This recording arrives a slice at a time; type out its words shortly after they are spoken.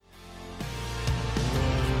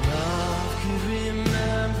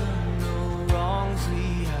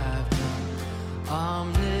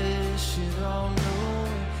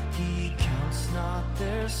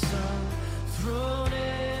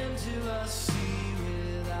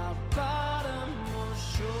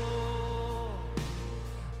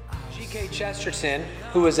G.K. Chesterton,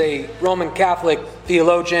 who was a Roman Catholic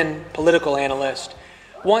theologian, political analyst,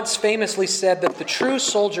 once famously said that the true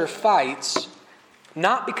soldier fights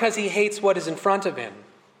not because he hates what is in front of him,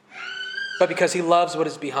 but because he loves what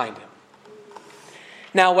is behind him.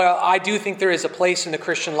 Now, while I do think there is a place in the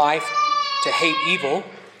Christian life to hate evil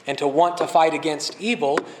and to want to fight against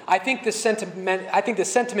evil, I think the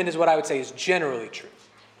sentiment is what I would say is generally true.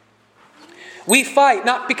 We fight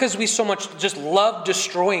not because we so much just love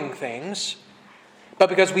destroying things, but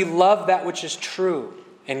because we love that which is true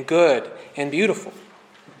and good and beautiful.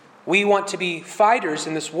 We want to be fighters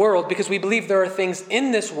in this world because we believe there are things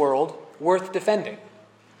in this world worth defending.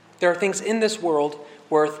 There are things in this world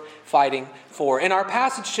worth fighting for. And our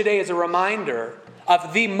passage today is a reminder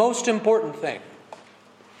of the most important thing,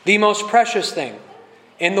 the most precious thing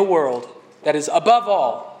in the world that is above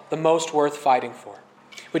all the most worth fighting for.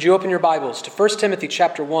 Would you open your Bibles to 1 Timothy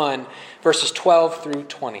chapter 1, verses 12 through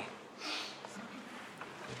 20.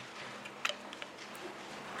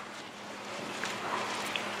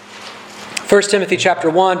 First Timothy chapter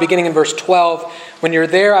 1, beginning in verse 12. When you're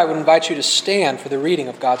there, I would invite you to stand for the reading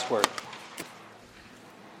of God's Word.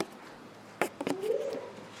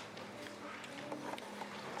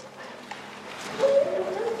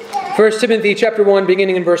 First Timothy chapter 1,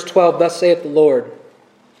 beginning in verse 12. Thus saith the Lord,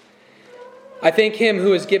 I thank him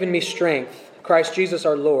who has given me strength, Christ Jesus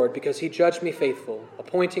our Lord, because he judged me faithful,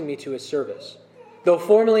 appointing me to his service. Though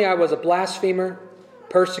formerly I was a blasphemer,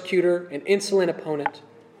 persecutor, and insolent opponent,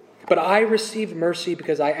 but I received mercy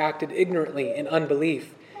because I acted ignorantly in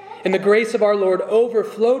unbelief. And the grace of our Lord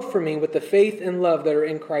overflowed for me with the faith and love that are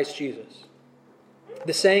in Christ Jesus.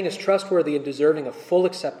 The saying is trustworthy and deserving of full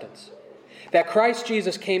acceptance, that Christ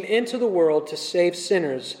Jesus came into the world to save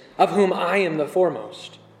sinners, of whom I am the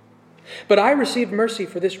foremost. But I received mercy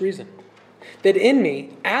for this reason, that in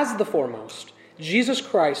me, as the foremost, Jesus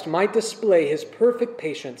Christ might display his perfect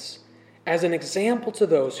patience as an example to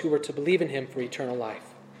those who were to believe in him for eternal life.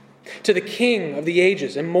 To the King of the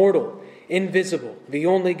ages, immortal, invisible, the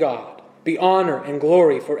only God, be honor and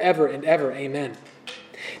glory forever and ever. Amen.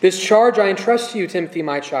 This charge I entrust to you, Timothy,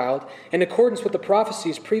 my child, in accordance with the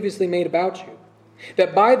prophecies previously made about you,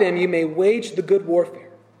 that by them you may wage the good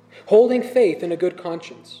warfare, holding faith in a good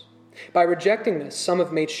conscience. By rejecting this, some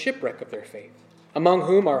have made shipwreck of their faith, among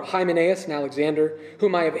whom are Hymenaeus and Alexander,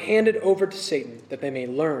 whom I have handed over to Satan, that they may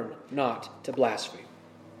learn not to blaspheme.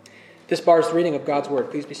 This bars the reading of God's Word.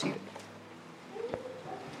 Please be seated.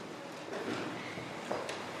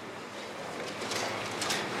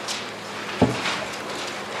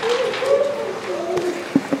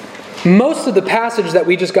 Most of the passage that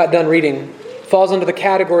we just got done reading falls under the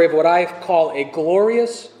category of what I call a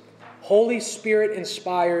glorious, Holy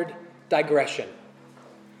Spirit-inspired digression.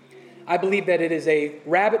 I believe that it is a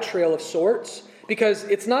rabbit trail of sorts because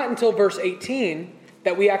it's not until verse 18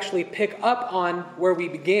 that we actually pick up on where we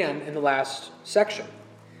began in the last section.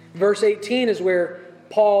 Verse 18 is where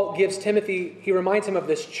Paul gives Timothy, he reminds him of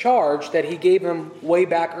this charge that he gave him way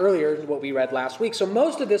back earlier in what we read last week. So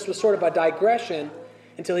most of this was sort of a digression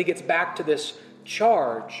until he gets back to this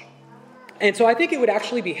charge. And so I think it would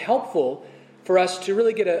actually be helpful for us to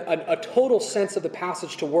really get a total sense of the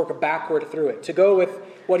passage to work backward through it, to go with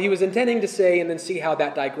what he was intending to say and then see how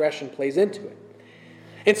that digression plays into it.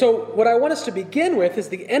 And so what I want us to begin with is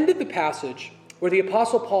the end of the passage where the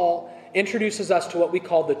Apostle Paul introduces us to what we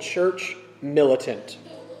call the church militant.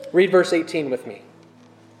 Read verse 18 with me.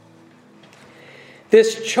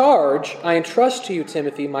 This charge I entrust to you,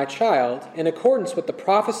 Timothy, my child, in accordance with the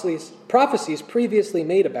prophecies previously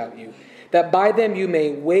made about you, that by them you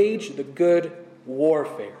may wage the good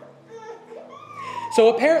warfare.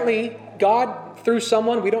 So apparently, God, through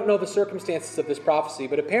someone, we don't know the circumstances of this prophecy,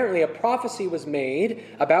 but apparently a prophecy was made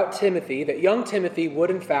about Timothy, that young Timothy would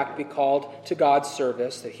in fact be called to God's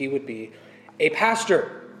service, that he would be a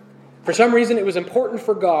pastor. For some reason, it was important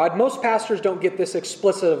for God. Most pastors don't get this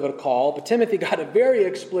explicit of a call, but Timothy got a very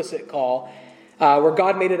explicit call where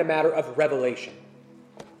God made it a matter of revelation.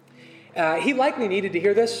 He likely needed to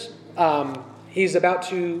hear this. He's about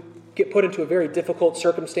to get put into a very difficult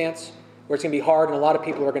circumstance where it's going to be hard and a lot of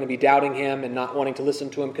people are going to be doubting him and not wanting to listen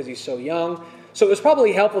to him because he's so young. So it was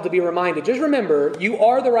probably helpful to be reminded, just remember, you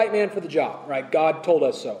are the right man for the job, right? God told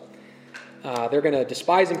us so. They're going to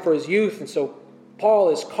despise him for his youth, and so Paul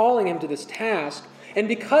is calling him to this task. And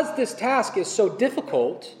because this task is so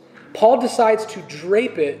difficult, Paul decides to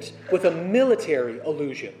drape it with a military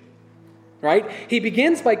allusion. Right? He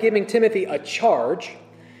begins by giving Timothy a charge.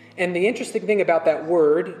 And the interesting thing about that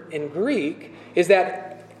word in Greek is that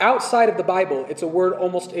outside of the Bible, it's a word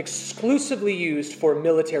almost exclusively used for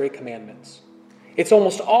military commandments. It's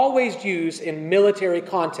almost always used in military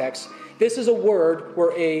contexts This is a word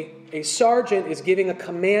where a sergeant is giving a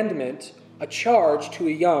commandment, a charge to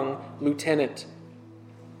a young lieutenant.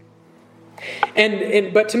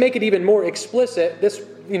 But to make it even more explicit,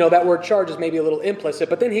 that word charge is maybe a little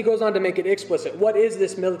implicit, but then he goes on to make it explicit. What is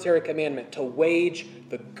this military commandment? To wage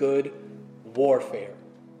the good warfare.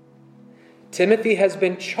 Timothy has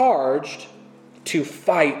been charged to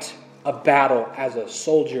fight a battle as a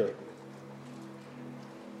soldier.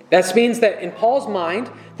 That means that in Paul's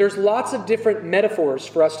mind, there's lots of different metaphors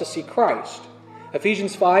for us to see Christ.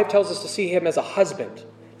 Ephesians 5 tells us to see him as a husband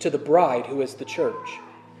to the bride who is the church.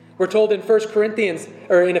 We're told in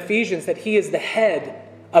Ephesians that he is the head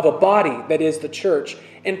of a body that is the church.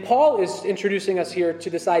 And Paul is introducing us here to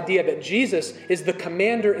this idea that Jesus is the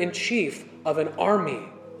commander-in-chief of an army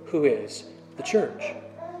who is the church.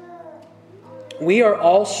 We are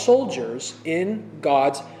all soldiers in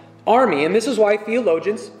God's army. And this is why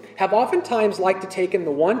theologians have oftentimes liked to take in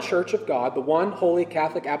the one church of God, the one holy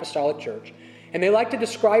Catholic Apostolic Church, and they like to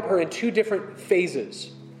describe her in two different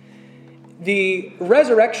phases. The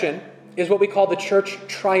resurrection is what we call the church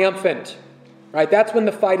triumphant. Right? That's when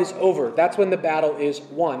the fight is over. That's when the battle is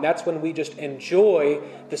won. That's when we just enjoy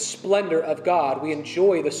the splendor of God. We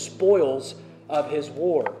enjoy the spoils of his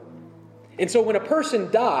war. And so when a person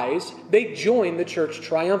dies, they join the church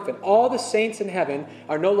triumphant. All the saints in heaven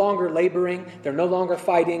are no longer laboring. They're no longer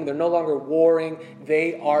fighting. They're no longer warring.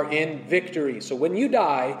 They are in victory. So when you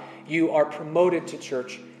die, you are promoted to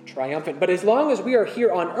church triumphant. But as long as we are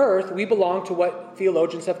here on earth, we belong to what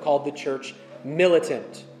theologians have called the church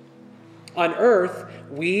militant. On earth,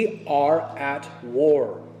 we are at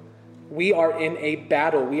war. We are in a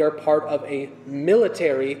battle. We are part of a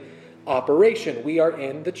military operation. We are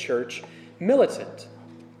in the church militant.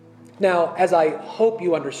 Now, as I hope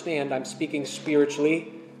you understand, I'm speaking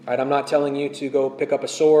spiritually. Right? I'm not telling you to go pick up a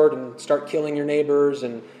sword and start killing your neighbors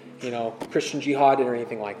and, Christian jihad or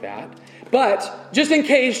anything like that. But just in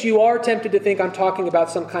case you are tempted to think I'm talking about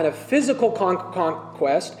some kind of physical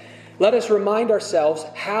conquest, let us remind ourselves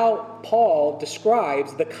how Paul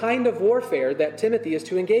describes the kind of warfare that Timothy is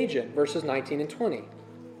to engage in, verses 19 and 20.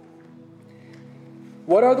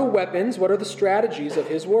 What are the weapons? What are the strategies of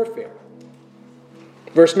his warfare?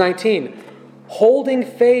 Verse 19, holding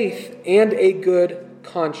faith and a good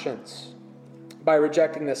conscience. By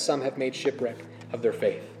rejecting this, some have made shipwreck of their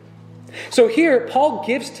faith. So here, Paul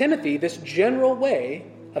gives Timothy this general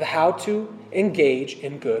way of how to engage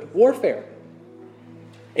in good warfare.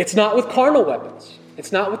 It's not with carnal weapons.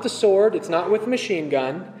 It's not with the sword. It's not with the machine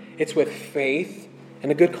gun. It's with faith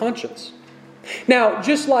and a good conscience. Now,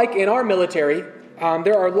 just like in our military,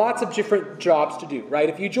 there are lots of different jobs to do, right?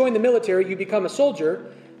 If you join the military, you become a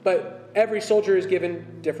soldier, but every soldier is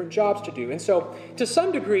given different jobs to do. And so, to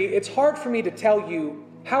some degree, it's hard for me to tell you,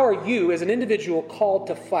 how are you as an individual called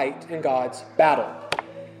to fight in God's battle?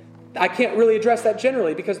 I can't really address that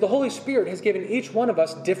generally because the Holy Spirit has given each one of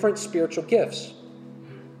us different spiritual gifts.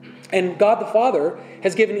 And God the Father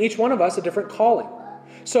has given each one of us a different calling.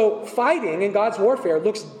 So fighting in God's warfare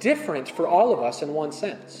looks different for all of us in one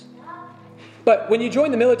sense. But when you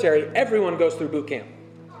join the military, everyone goes through boot camp.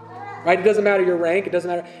 Right? It doesn't matter your rank. It doesn't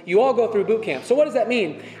matter. You all go through boot camp. So what does that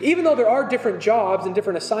mean? Even though there are different jobs and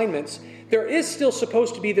different assignments, there is still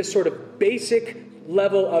supposed to be this sort of basic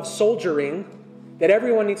level of soldiering that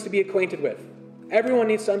everyone needs to be acquainted with. Everyone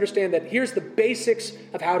needs to understand that here's the basics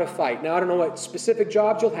of how to fight. Now, I don't know what specific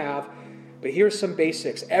jobs you'll have, but here's some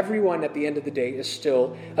basics. Everyone at the end of the day is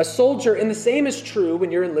still a soldier, and the same is true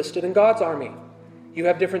when you're enlisted in God's army. You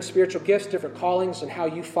have different spiritual gifts, different callings, and how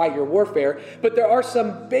you fight your warfare, but there are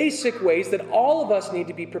some basic ways that all of us need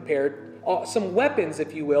to be prepared, some weapons,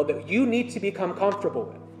 if you will, that you need to become comfortable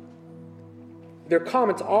with. They're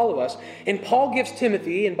common to all of us. And Paul gives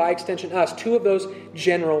Timothy, and by extension us, two of those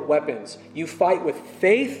general weapons. You fight with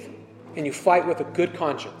faith, and you fight with a good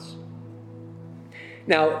conscience.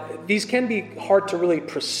 Now, these can be hard to really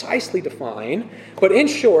precisely define, but in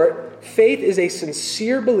short, faith is a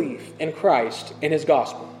sincere belief in Christ and his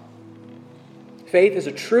gospel. Faith is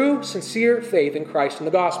a true, sincere faith in Christ and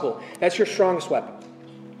the gospel. That's your strongest weapon.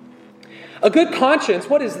 A good conscience,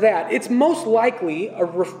 what is that? It's most likely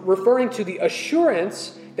referring to the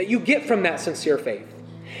assurance that you get from that sincere faith.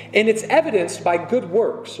 And it's evidenced by good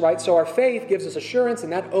works, right? So our faith gives us assurance,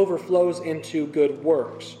 and that overflows into good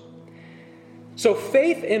works. So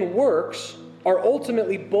faith and works are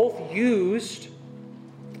ultimately both used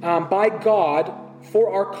by God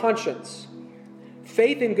for our conscience.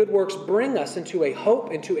 Faith and good works bring us into a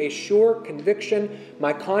hope, into a sure conviction.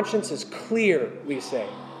 My conscience is clear, we say.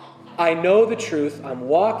 I know the truth. I'm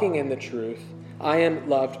walking in the truth. I am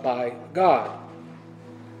loved by God.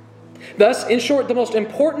 Thus, in short, the most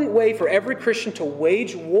important way for every Christian to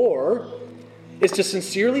wage war is to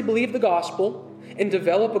sincerely believe the gospel and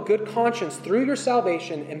develop a good conscience through your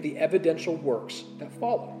salvation and the evidential works that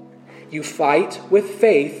follow. You fight with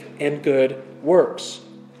faith and good works.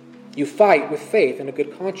 You fight with faith and a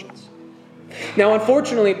good conscience. Now,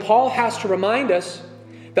 unfortunately, Paul has to remind us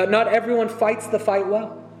that not everyone fights the fight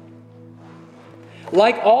well.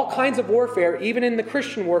 Like all kinds of warfare, even in the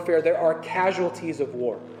Christian warfare, there are casualties of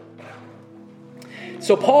war.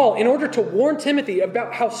 So Paul, in order to warn Timothy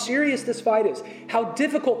about how serious this fight is, how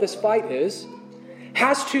difficult this fight is,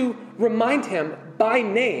 has to remind him by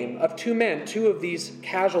name of two men, two of these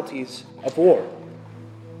casualties of war,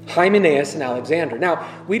 Hymenaeus and Alexander.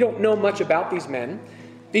 Now, we don't know much about these men.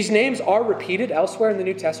 These names are repeated elsewhere in the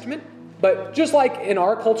New Testament, but just like in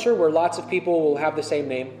our culture where lots of people will have the same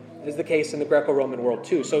name, is the case in the Greco-Roman world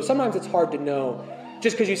too. So sometimes it's hard to know,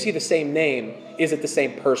 just because you see the same name, is it the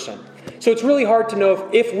same person? So it's really hard to know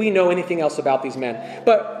if we know anything else about these men.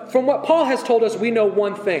 But from what Paul has told us, we know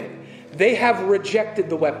one thing. They have rejected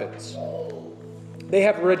the weapons. They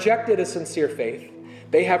have rejected a sincere faith.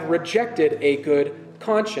 They have rejected a good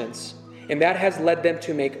conscience. And that has led them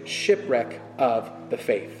to make shipwreck of the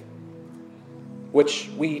faith, which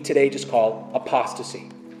we today just call apostasy.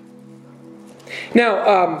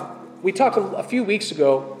 Now, we talked a few weeks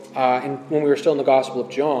ago, when we were still in the Gospel of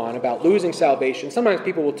John, about losing salvation. Sometimes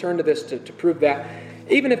people will turn to this to prove that.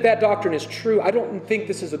 Even if that doctrine is true, I don't think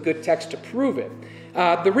this is a good text to prove it.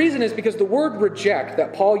 The reason is because the word reject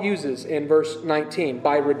that Paul uses in verse 19,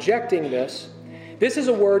 by rejecting this is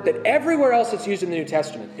a word that everywhere else it's used in the New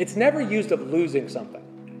Testament. It's never used of losing something.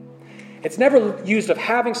 It's never used of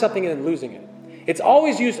having something and then losing it. It's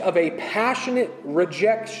always used of a passionate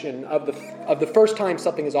rejection of the first time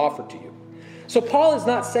something is offered to you. So Paul is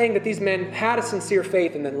not saying that these men had a sincere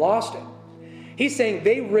faith and then lost it. He's saying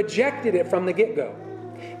they rejected it from the get-go.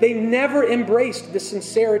 They never embraced the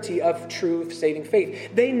sincerity of true saving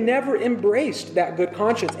faith. They never embraced that good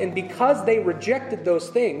conscience. And because they rejected those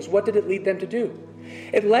things, what did it lead them to do?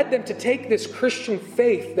 It led them to take this Christian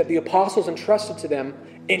faith that the apostles entrusted to them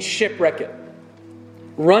and shipwreck it.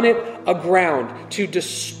 Run it aground, to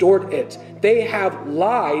distort it. They have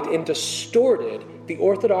lied and distorted the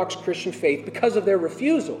Orthodox Christian faith because of their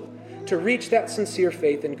refusal to reach that sincere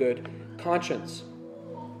faith and good conscience.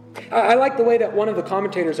 I like the way that one of the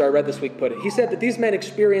commentators I read this week put it. He said that these men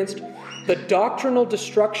experienced the doctrinal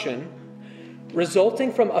destruction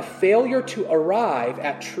resulting from a failure to arrive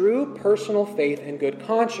at true personal faith and good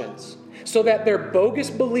conscience, so that their bogus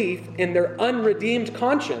belief in their unredeemed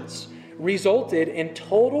conscience resulted in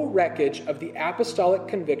total wreckage of the apostolic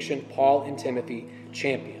conviction Paul and Timothy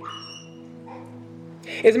championed.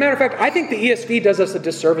 As a matter of fact, I think the ESV does us a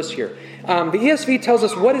disservice here. The ESV tells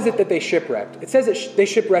us what is it that they shipwrecked. It says that they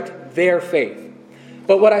shipwrecked their faith.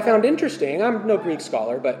 But what I found interesting, I'm no Greek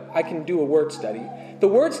scholar, but I can do a word study. The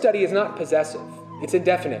word study is not possessive. It's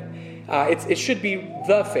indefinite. It should be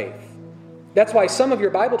the faith. That's why some of your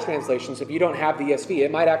Bible translations, if you don't have the ESV,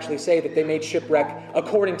 it might actually say that they made shipwreck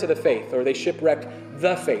according to the faith, or they shipwrecked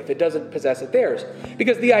the faith. It doesn't possess it theirs.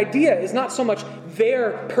 Because the idea is not so much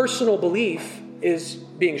their personal belief is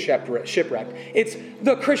being shipwrecked. It's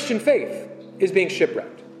the Christian faith is being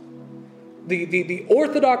shipwrecked. The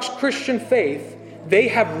Orthodox Christian faith, they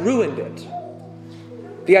have ruined it.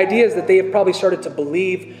 The idea is that they have probably started to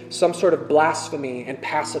believe some sort of blasphemy and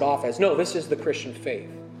pass it off as, no, this is the Christian faith.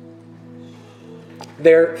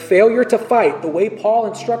 Their failure to fight the way Paul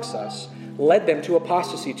instructs us led them to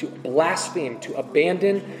apostasy, to blaspheme, to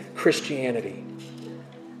abandon Christianity.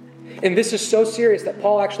 And this is so serious that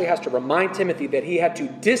Paul actually has to remind Timothy that he had to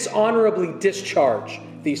dishonorably discharge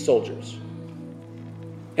these soldiers.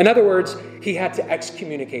 In other words, he had to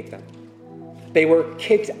excommunicate them. They were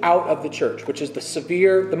kicked out of the church, which is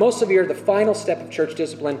the most severe, the final step of church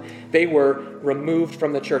discipline. They were removed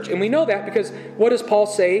from the church. And we know that because what does Paul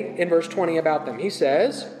say in verse 20 about them? He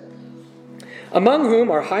says, among whom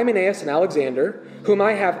are Hymenaeus and Alexander, whom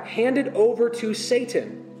I have handed over to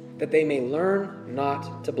Satan, that they may learn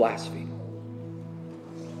not to blaspheme.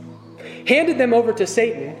 Handed them over to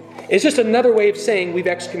Satan is just another way of saying we've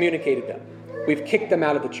excommunicated them. We've kicked them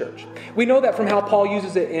out of the church. We know that from how Paul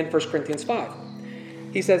uses it in 1 Corinthians 5.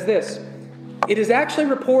 He says this, it is actually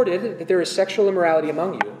reported that there is sexual immorality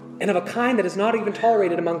among you, and of a kind that is not even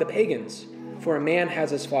tolerated among the pagans, for a man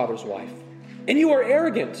has his father's wife. And you are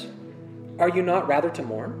arrogant. Are you not rather to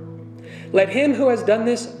mourn? Let him who has done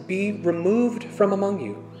this be removed from among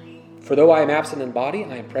you. For though I am absent in body,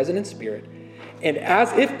 I am present in spirit. And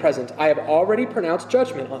as if present, I have already pronounced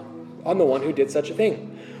judgment on the one who did such a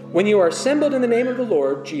thing. When you are assembled in the name of the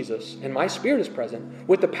Lord Jesus, and my Spirit is present,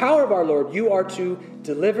 with the power of our Lord, you are to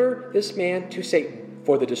deliver this man to Satan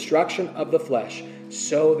for the destruction of the flesh,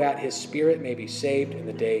 so that his spirit may be saved in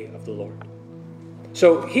the day of the Lord.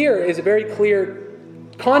 So here is a very clear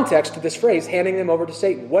context to this phrase, handing them over to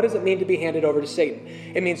Satan. What does it mean to be handed over to Satan?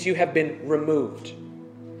 It means you have been removed.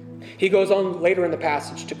 He goes on later in the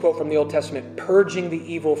passage to quote from the Old Testament, purging the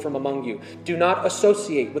evil from among you. Do not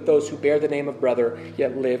associate with those who bear the name of brother,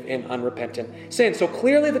 yet live in unrepentant sin. So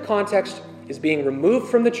clearly the context is being removed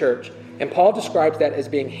from the church, and Paul describes that as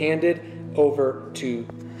being handed over to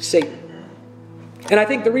Satan. And I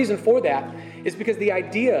think the reason for that is because the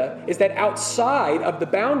idea is that outside of the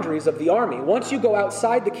boundaries of the army, once you go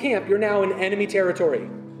outside the camp, you're now in enemy territory.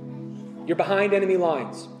 You're behind enemy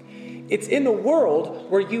lines. It's in the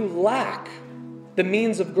world where you lack the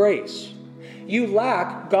means of grace.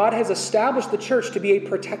 God has established the church to be a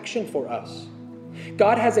protection for us.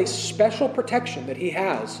 God has a special protection that he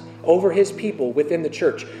has over his people within the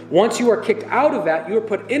church. Once you are kicked out of that, you are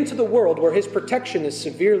put into the world where his protection is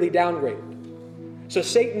severely downgraded. So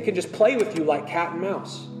Satan can just play with you like cat and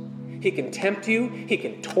mouse. He can tempt you. He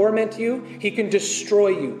can torment you. He can destroy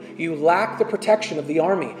you. You lack the protection of the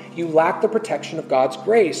army. You lack the protection of God's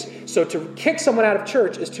grace. So to kick someone out of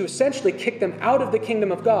church is to essentially kick them out of the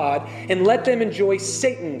kingdom of God and let them enjoy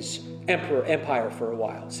Satan's empire for a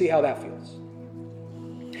while. See how that feels.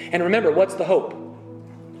 And remember, what's the hope?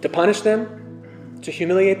 To punish them? To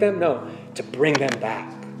humiliate them? No, to bring them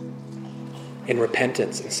back in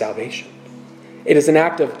repentance and salvation. It is an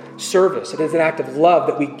act of service. It is an act of love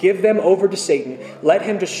that we give them over to Satan, let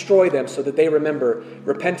him destroy them so that they remember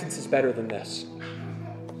repentance is better than this.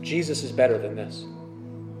 Jesus is better than this.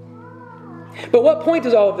 But what point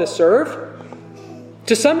does all of this serve?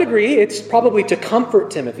 To some degree, it's probably to comfort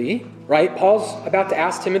Timothy, right? Paul's about to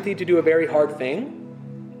ask Timothy to do a very hard thing.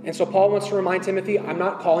 And so Paul wants to remind Timothy, I'm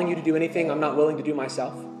not calling you to do anything I'm not willing to do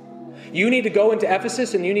myself. You need to go into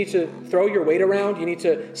Ephesus and you need to throw your weight around. You need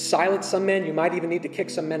to silence some men. You might even need to kick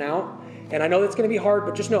some men out. And I know that's going to be hard,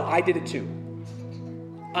 but just know I did it too.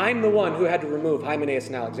 I'm the one who had to remove Hymenaeus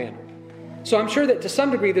and Alexander. So I'm sure that to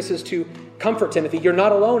some degree this is to comfort Timothy. You're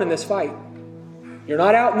not alone in this fight. You're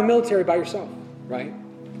not out in the military by yourself, right?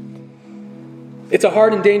 It's a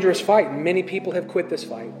hard and dangerous fight, and many people have quit this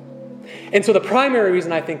fight. And so the primary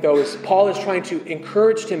reason I think, though, is Paul is trying to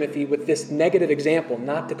encourage Timothy with this negative example,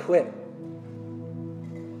 not to quit.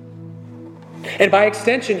 And by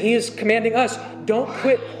extension, he is commanding us, don't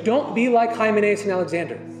quit. Don't be like Hymenaeus and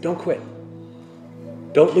Alexander. Don't quit.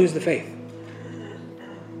 Don't lose the faith.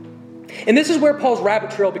 And this is where Paul's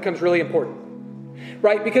rabbit trail becomes really important,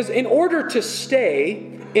 right? Because in order to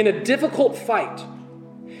stay in a difficult fight,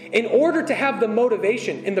 in order to have the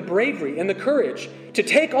motivation and the bravery and the courage to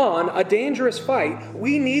take on a dangerous fight,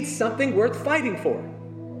 we need something worth fighting for.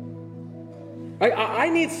 I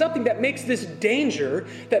need something that makes this danger,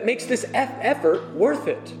 that makes this effort worth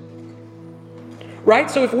it. Right?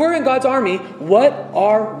 So if we're in God's army, what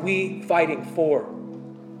are we fighting for?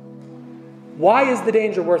 Why is the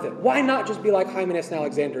danger worth it? Why not just be like Hymenaeus and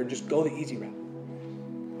Alexander and just go the easy route?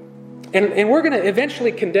 And we're going to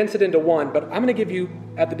eventually condense it into one, but I'm going to give you,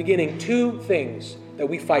 at the beginning, two things that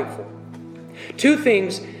we fight for. Two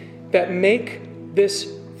things that make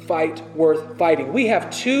this fight worth fighting. We have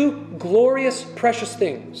two glorious, precious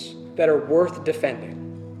things that are worth defending.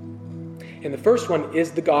 And the first one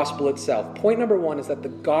is the gospel itself. Point number one is that the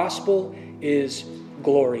gospel is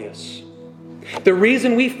glorious. The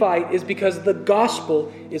reason we fight is because the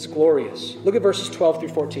gospel is glorious. Look at verses 12 through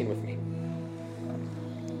 14 with me.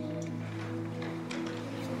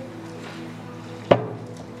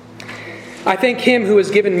 I thank him who has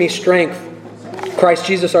given me strength, Christ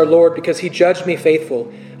Jesus our Lord, because he judged me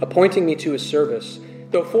faithful, appointing me to his service.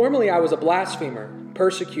 Though formerly I was a blasphemer,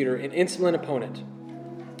 persecutor, and insolent opponent.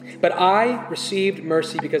 But I received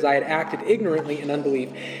mercy because I had acted ignorantly in unbelief.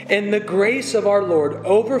 And the grace of our Lord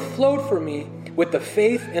overflowed for me with the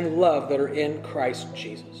faith and love that are in Christ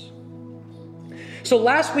Jesus. So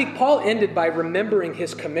last week, Paul ended by remembering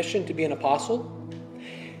his commission to be an apostle.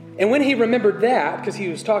 And when he remembered that, because he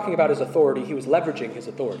was talking about his authority, he was leveraging his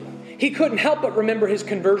authority, he couldn't help but remember his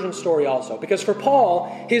conversion story also. Because for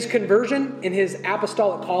Paul, his conversion and his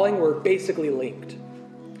apostolic calling were basically linked.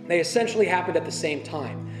 They essentially happened at the same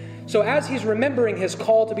time. So as he's remembering his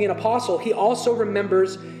call to be an apostle, he also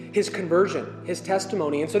remembers his conversion, his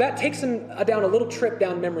testimony. And so that takes him down a little trip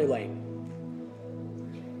down memory lane.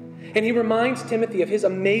 And he reminds Timothy of his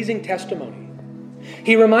amazing testimony.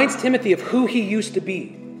 He reminds Timothy of who he used to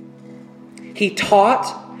be. He taught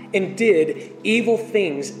and did evil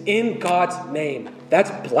things in God's name.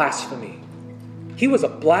 That's blasphemy. He was a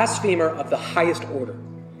blasphemer of the highest order.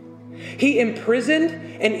 He imprisoned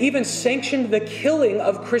and even sanctioned the killing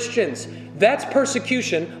of Christians. That's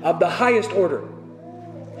persecution of the highest order.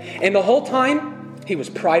 And the whole time, he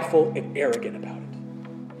was prideful and arrogant about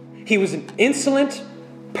it. He was an insolent,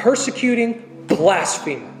 persecuting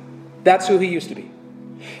blasphemer. That's who he used to be.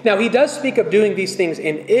 Now, he does speak of doing these things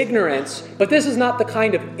in ignorance, but this is not the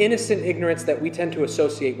kind of innocent ignorance that we tend to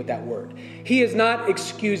associate with that word. He is not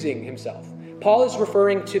excusing himself. Paul is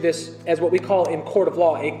referring to this as what we call in court of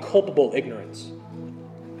law a culpable ignorance.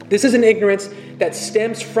 This is an ignorance that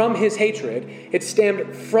stems from his hatred. It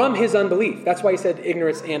stemmed from his unbelief. That's why he said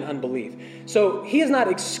ignorance and unbelief. So he is not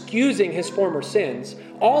excusing his former sins.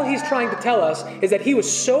 All he's trying to tell us is that he was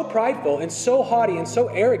so prideful and so haughty and so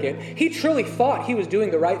arrogant, he truly thought he was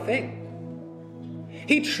doing the right thing.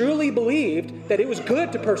 He truly believed that it was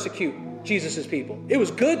good to persecute Jesus' people. It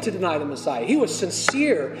was good to deny the Messiah. He was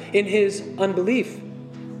sincere in his unbelief.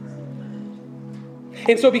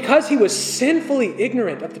 And so because he was sinfully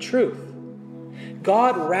ignorant of the truth,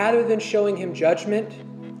 God, rather than showing him judgment,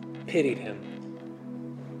 pitied him.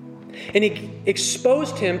 And he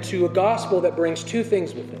exposed him to a gospel that brings two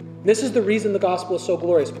things with it. This is the reason the gospel is so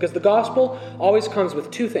glorious, because the gospel always comes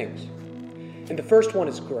with two things. And the first one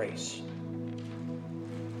is grace.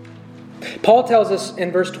 Paul tells us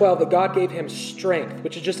in verse 12 that God gave him strength,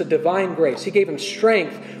 which is just a divine grace. He gave him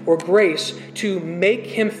strength or grace to make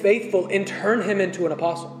him faithful and turn him into an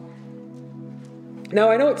apostle.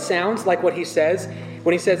 Now, I know it sounds like what he says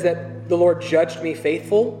when he says that the Lord judged me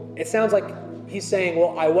faithful. It sounds like he's saying,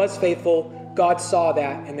 well, I was faithful, God saw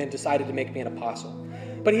that, and then decided to make me an apostle.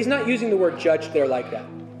 But he's not using the word judge there like that.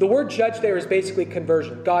 The word judge there is basically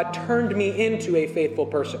conversion. God turned me into a faithful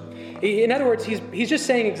person. In other words, he's just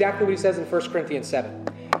saying exactly what he says in 1 Corinthians 7.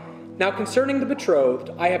 Now concerning the betrothed,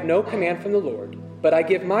 I have no command from the Lord, but I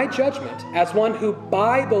give my judgment as one who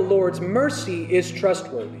by the Lord's mercy is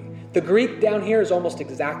trustworthy. The Greek down here is almost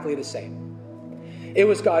exactly the same. It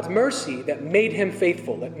was God's mercy that made him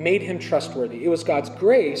faithful, that made him trustworthy. It was God's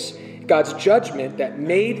grace, God's judgment that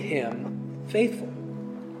made him faithful.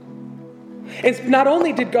 And not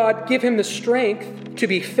only did God give him the strength to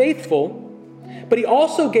be faithful, but he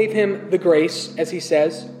also gave him the grace, as he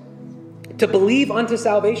says, to believe unto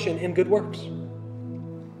salvation in good works.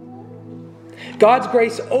 God's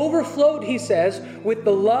grace overflowed, he says, with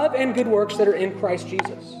the love and good works that are in Christ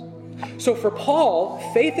Jesus. So for Paul,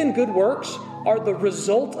 faith and good works are the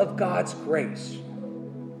result of God's grace.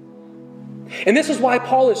 And this is why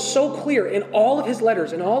Paul is so clear in all of his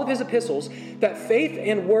letters, in all of his epistles, that faith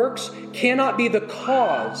and works cannot be the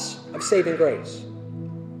cause of saving grace.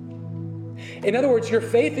 In other words, your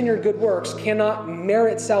faith and your good works cannot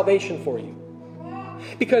merit salvation for you,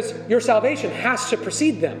 because your salvation has to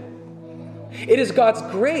precede them. It is God's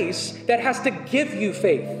grace that has to give you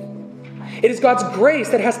faith. It is God's grace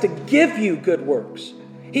that has to give you good works.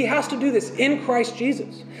 He has to do this in Christ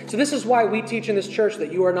Jesus. So this is why we teach in this church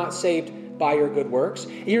that you are not saved by your good works.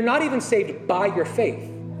 You're not even saved by your faith.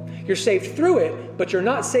 You're saved through it, but you're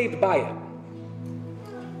not saved by it.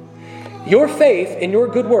 Your faith and your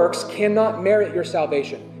good works cannot merit your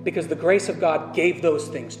salvation, because the grace of God gave those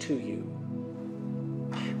things to you.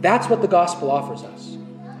 That's what the gospel offers us.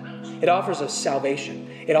 It offers us salvation.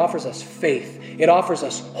 It offers us faith. It offers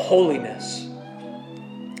us holiness.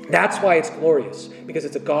 That's why it's glorious, because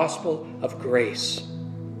it's a gospel of grace.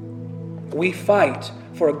 We fight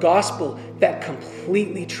for a gospel that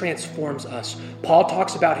completely transforms us. Paul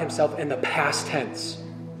talks about himself in the past tense.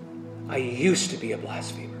 I used to be a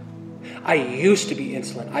blasphemer. I used to be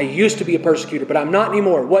insolent. I used to be a persecutor, but I'm not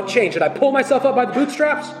anymore. What changed? Did I pull myself up by the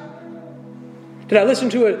bootstraps? Did I listen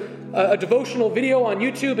to a devotional video on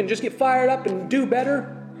YouTube and just get fired up and do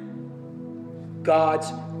better?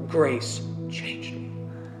 God's grace changed me.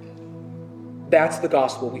 That's the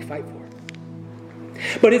gospel we fight for.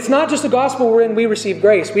 But it's not just a gospel wherein we receive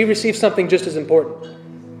grace. We receive something just as important.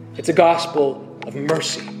 It's a gospel of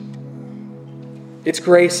mercy. It's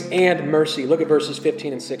grace and mercy. Look at verses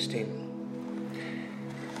 15 and 16.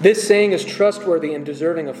 This saying is trustworthy and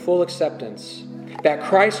deserving of full acceptance, that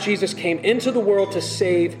Christ Jesus came into the world to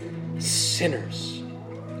save sinners,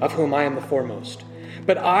 of whom I am the foremost.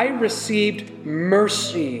 But I received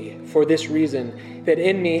mercy for this reason, that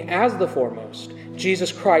in me, as the foremost,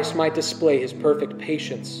 Jesus Christ might display his perfect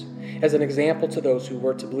patience as an example to those who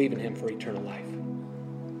were to believe in him for eternal life.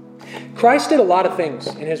 Christ did a lot of things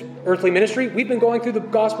in his earthly ministry. We've been going through the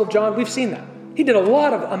Gospel of John. We've seen that. He did a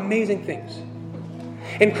lot of amazing things.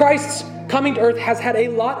 And Christ's coming to earth has had a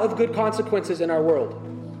lot of good consequences in our world.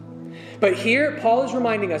 But here, Paul is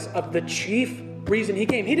reminding us of the chief reason he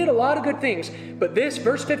came. He did a lot of good things, but this,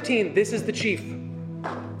 verse 15, this is the chief.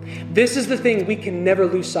 This is the thing we can never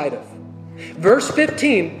lose sight of. Verse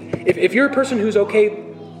 15, if you're a person who's okay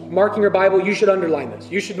marking your Bible, you should underline this.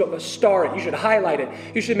 You should star it. You should highlight it.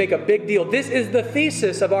 You should make a big deal. This is the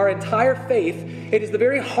thesis of our entire faith. It is the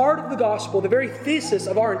very heart of the gospel, the very thesis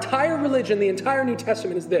of our entire religion, the entire New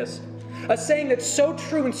Testament is this. A saying that's so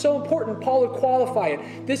true and so important, Paul would qualify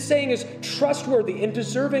it. This saying is trustworthy and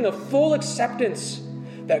deserving of full acceptance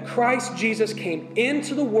that Christ Jesus came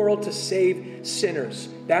into the world to save sinners.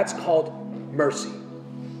 That's called mercy.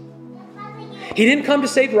 He didn't come to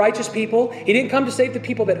save righteous people. He didn't come to save the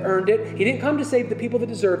people that earned it. He didn't come to save the people that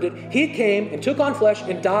deserved it. He came and took on flesh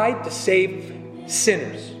and died to save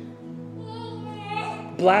sinners.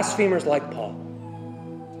 Blasphemers like Paul.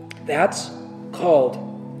 That's called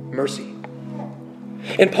mercy.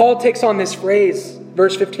 And Paul takes on this phrase.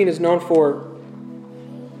 Verse 15 is known for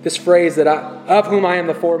this phrase that of whom I am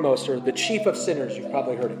the foremost, or the chief of sinners, you've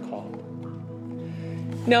probably heard it called.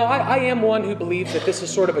 Now, I am one who believes that this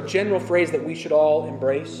is sort of a general phrase that we should all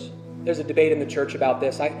embrace. There's a debate in the church about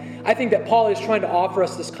this. I think that Paul is trying to offer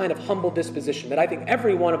us this kind of humble disposition, that I think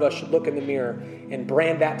every one of us should look in the mirror and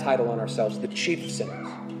brand that title on ourselves, the chief of sinners.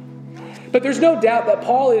 But there's no doubt that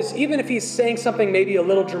Paul is, even if he's saying something maybe a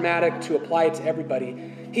little dramatic to apply it to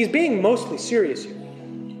everybody, he's being mostly serious here.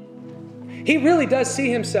 He really does see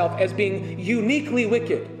himself as being uniquely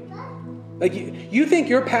wicked. Like, you think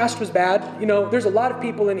your past was bad? You know, there's a lot of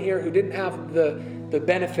people in here who didn't have the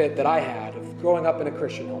benefit that I had of growing up in a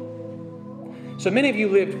Christian home. So many of you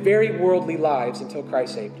lived very worldly lives until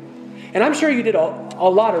Christ saved you. And I'm sure you did a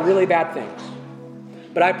lot of really bad things.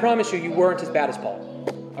 But I promise you weren't as bad as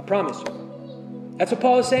Paul. I promise you. That's what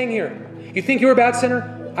Paul is saying here. You think you were a bad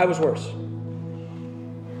sinner? I was worse.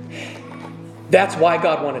 That's why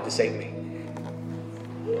God wanted to save me.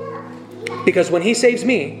 Because when He saves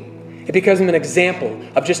me, it becomes an example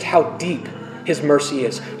of just how deep His mercy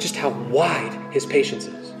is, just how wide His patience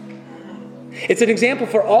is. It's an example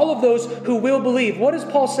for all of those who will believe. What is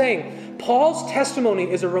Paul saying? Paul's testimony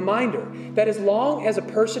is a reminder that as long as a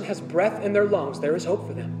person has breath in their lungs, there is hope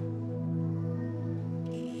for them.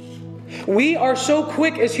 We are so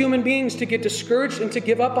quick as human beings to get discouraged and to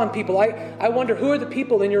give up on people. I wonder, who are the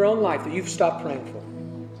people in your own life that you've stopped praying for?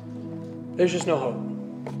 There's just no hope.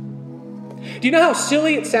 Do you know how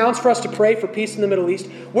silly it sounds for us to pray for peace in the Middle East?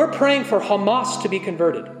 We're praying for Hamas to be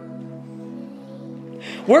converted.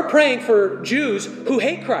 We're praying for Jews who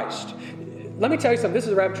hate Christ. Let me tell you something. This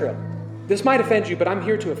is a rabbit trail. This might offend you, but I'm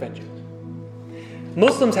here to offend you.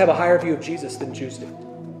 Muslims have a higher view of Jesus than Jews do.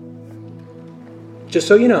 Just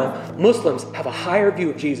so you know, Muslims have a higher view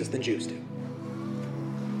of Jesus than Jews do.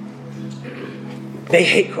 They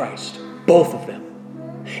hate Christ, both of them.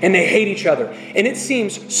 And they hate each other. And it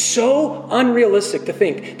seems so unrealistic to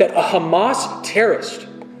think that a Hamas terrorist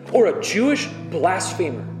or a Jewish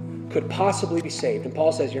blasphemer could possibly be saved. And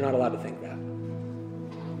Paul says, you're not allowed to think that.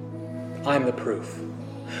 I'm the proof.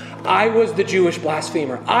 I was the Jewish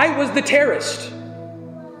blasphemer. I was the terrorist.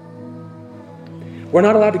 We're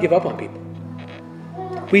not allowed to give up on people.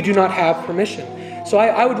 We do not have permission. So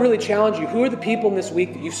I would really challenge you. Who are the people in this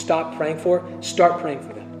week that you've stopped praying for? Start praying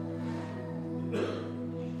for them.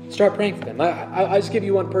 Start praying for them. I'll just give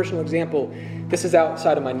you one personal example. This is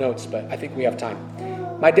outside of my notes, but I think we have time.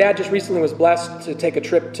 My dad just recently was blessed to take a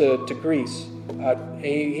trip to Greece.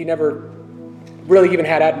 He never really even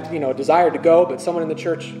had a desire to go, but someone in the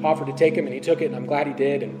church offered to take him, and he took it, and I'm glad he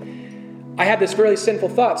did. And I had this really sinful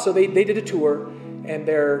thought. So they did a tour, and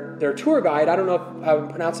their tour guide, I don't know if I'm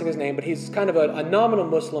pronouncing his name, but he's kind of a nominal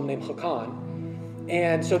Muslim named Hakan.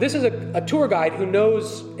 And so this is a tour guide who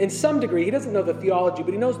knows, in some degree, he doesn't know the theology,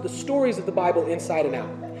 but he knows the stories of the Bible inside and out.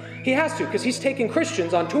 He has to, because he's taking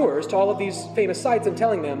Christians on tours to all of these famous sites and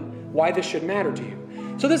telling them why this should matter to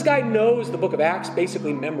you. So this guy knows the book of Acts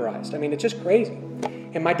basically memorized. I mean, it's just crazy.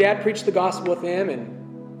 And my dad preached the gospel with him,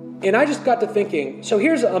 and I just got to thinking, so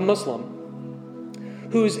here's a Muslim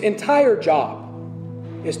whose entire job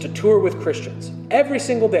is to tour with Christians. Every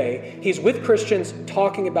single day, he's with Christians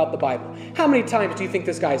talking about the Bible. How many times do you think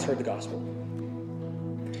this guy has heard the gospel?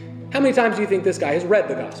 How many times do you think this guy has read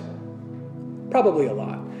the gospel? Probably a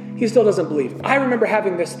lot. He still doesn't believe. I remember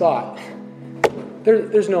having this thought.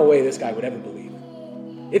 There's no way this guy would ever believe.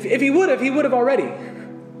 If he would have already.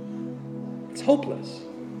 It's hopeless.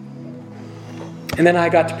 And then I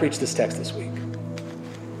got to preach this text this week.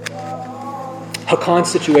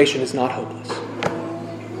 Hakan's situation is not hopeless.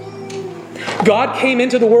 God came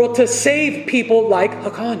into the world to save people like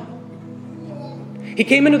Hakan. He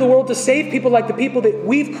came into the world to save people like the people that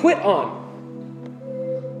we've quit on.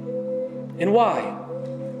 And why?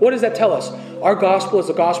 What does that tell us? Our gospel is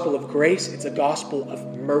a gospel of grace. It's a gospel of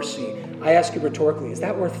mercy. I ask you rhetorically, is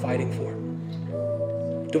that worth fighting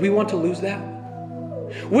for? Do we want to lose that?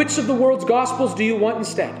 Which of the world's gospels do you want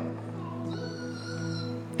instead?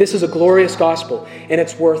 This is a glorious gospel, and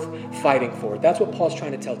it's worth fighting for. That's what Paul's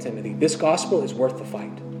trying to tell Timothy. This gospel is worth the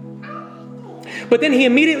fight. But then he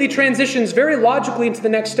immediately transitions very logically into the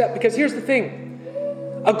next step, because here's the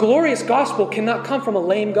thing. A glorious gospel cannot come from a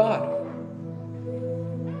lame God.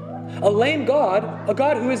 A lame God, a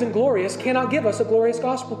God who isn't glorious, cannot give us a glorious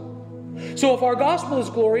gospel. So if our gospel is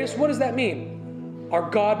glorious, what does that mean? Our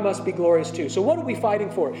God must be glorious too. So what are we fighting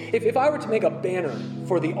for? If I were to make a banner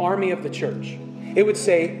for the army of the church, it would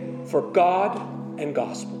say, for God and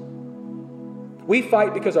gospel. We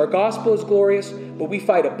fight because our gospel is glorious, but we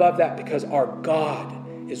fight above that because our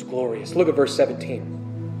God is glorious. Look at verse 17.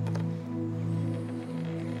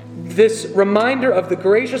 This reminder of the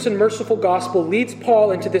gracious and merciful gospel leads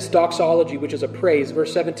Paul into this doxology, which is a praise.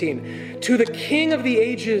 Verse 17. To the King of the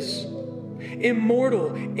ages,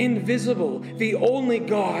 immortal, invisible, the only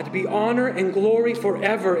God, be honor and glory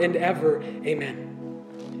forever and ever. Amen.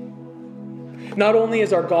 Not only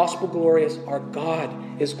is our gospel glorious, our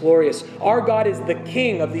God is glorious. Our God is the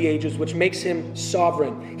King of the ages, which makes him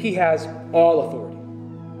sovereign. He has all authority.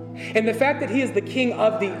 And the fact that he is the King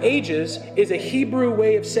of the ages is a Hebrew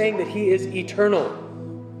way of saying that he is eternal.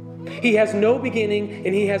 He has no beginning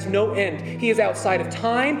and he has no end. He is outside of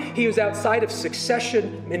time. He is outside of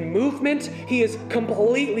succession and movement. He is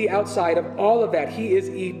completely outside of all of that. He is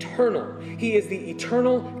eternal. He is the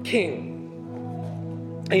eternal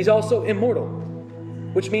King. And he's also immortal,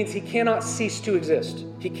 which means he cannot cease to exist.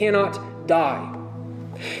 He cannot die.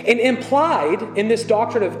 And implied in this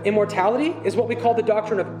doctrine of immortality is what we call the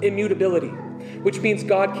doctrine of immutability, which means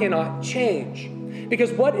God cannot change.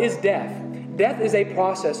 Because what is death? Death is a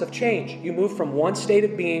process of change. You move from one state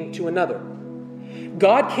of being to another.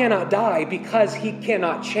 God cannot die because he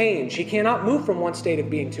cannot change. He cannot move from one state of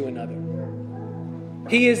being to another.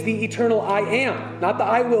 He is the eternal I am. Not the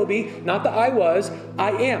I will be, not the I was,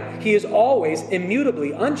 I am. He is always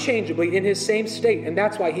immutably, unchangeably in his same state, and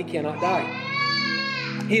that's why he cannot die.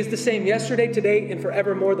 He is the same yesterday, today, and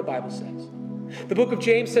forevermore, the Bible says. The book of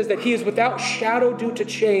James says that he is without shadow due to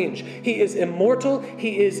change. He is immortal.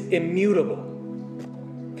 He is immutable.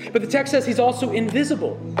 But the text says he's also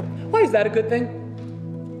invisible. Why is that a good thing?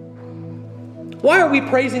 Why are we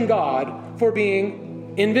praising God for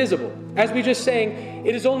being invisible? As we just sang,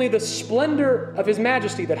 it is only the splendor of his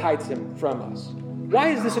majesty that hides him from us. Why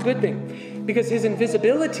is this a good thing? Because his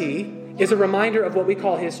invisibility is a reminder of what we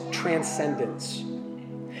call his transcendence.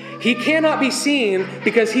 He cannot be seen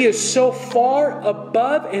because he is so far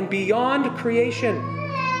above and beyond creation.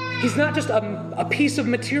 He's not just a piece of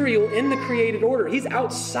material in the created order. He's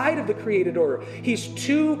outside of the created order. He's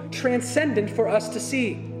too transcendent for us to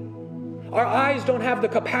see. Our eyes don't have the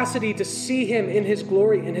capacity to see him in his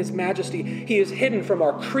glory and his majesty. He is hidden from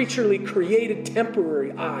our creaturely created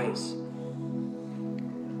temporary eyes.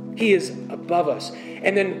 He is above us.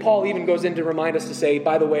 And then Paul even goes in to remind us to say,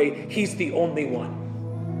 by the way, he's the only one.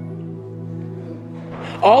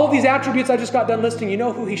 All of these attributes I just got done listing, you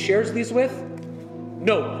know who he shares these with?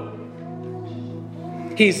 No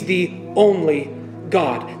one. He's the only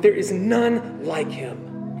God. There is none like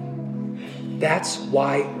him. That's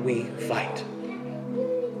why we fight.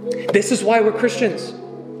 This is why we're Christians.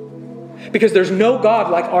 Because there's no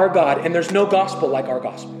God like our God, and there's no gospel like our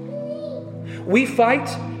gospel. We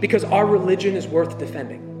fight because our religion is worth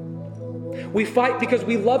defending. We fight because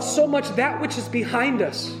we love so much that which is behind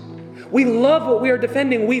us. We love what we are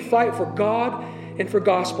defending. We fight for God and for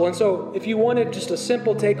gospel. And so if you wanted just a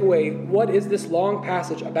simple takeaway, what is this long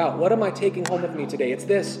passage about? What am I taking home with me today? It's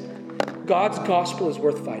this. God's gospel is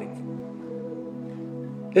worth fighting for.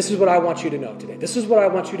 This is what I want you to know today. This is what I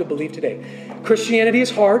want you to believe today. Christianity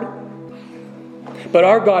is hard, but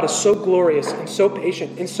our God is so glorious and so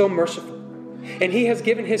patient and so merciful. And he has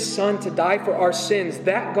given his son to die for our sins.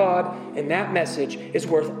 That God and that message is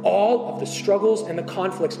worth all of the struggles and the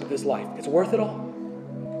conflicts of this life. It's worth it all.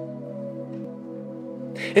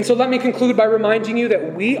 And so let me conclude by reminding you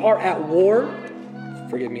that we are at war.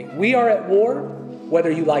 Forgive me. We are at war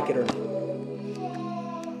whether you like it or not.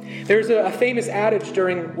 There's a famous adage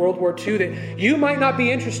during World War II that you might not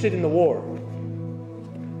be interested in the war,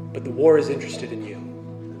 but the war is interested in you.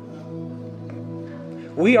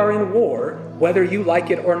 We are in war whether you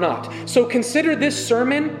like it or not. So consider this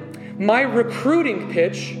sermon my recruiting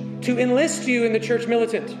pitch to enlist you in the church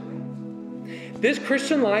militant. This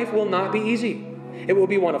Christian life will not be easy. It will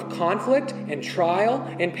be one of conflict and trial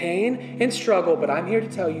and pain and struggle, but I'm here to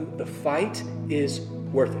tell you the fight is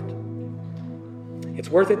worth it. It's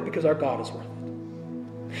worth it because our God is worth it.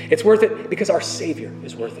 It's worth it because our Savior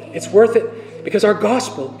is worth it. It's worth it because our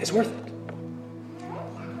gospel is worth it.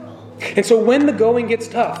 And so when the going gets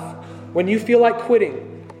tough, when you feel like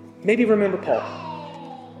quitting, maybe remember Paul.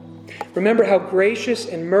 Remember how gracious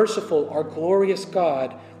and merciful our glorious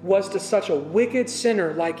God was to such a wicked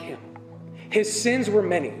sinner like him. His sins were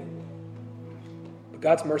many, but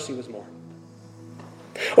God's mercy was more.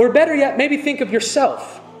 Or better yet, maybe think of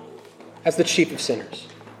yourself as the chief of sinners.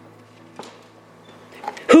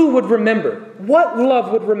 Who would remember? What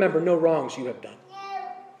love would remember no wrongs you have done?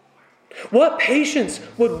 What patience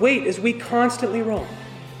would wait as we constantly wrong?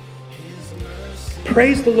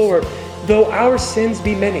 Praise the Lord, though our sins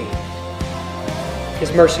be many,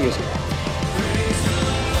 His mercy is great.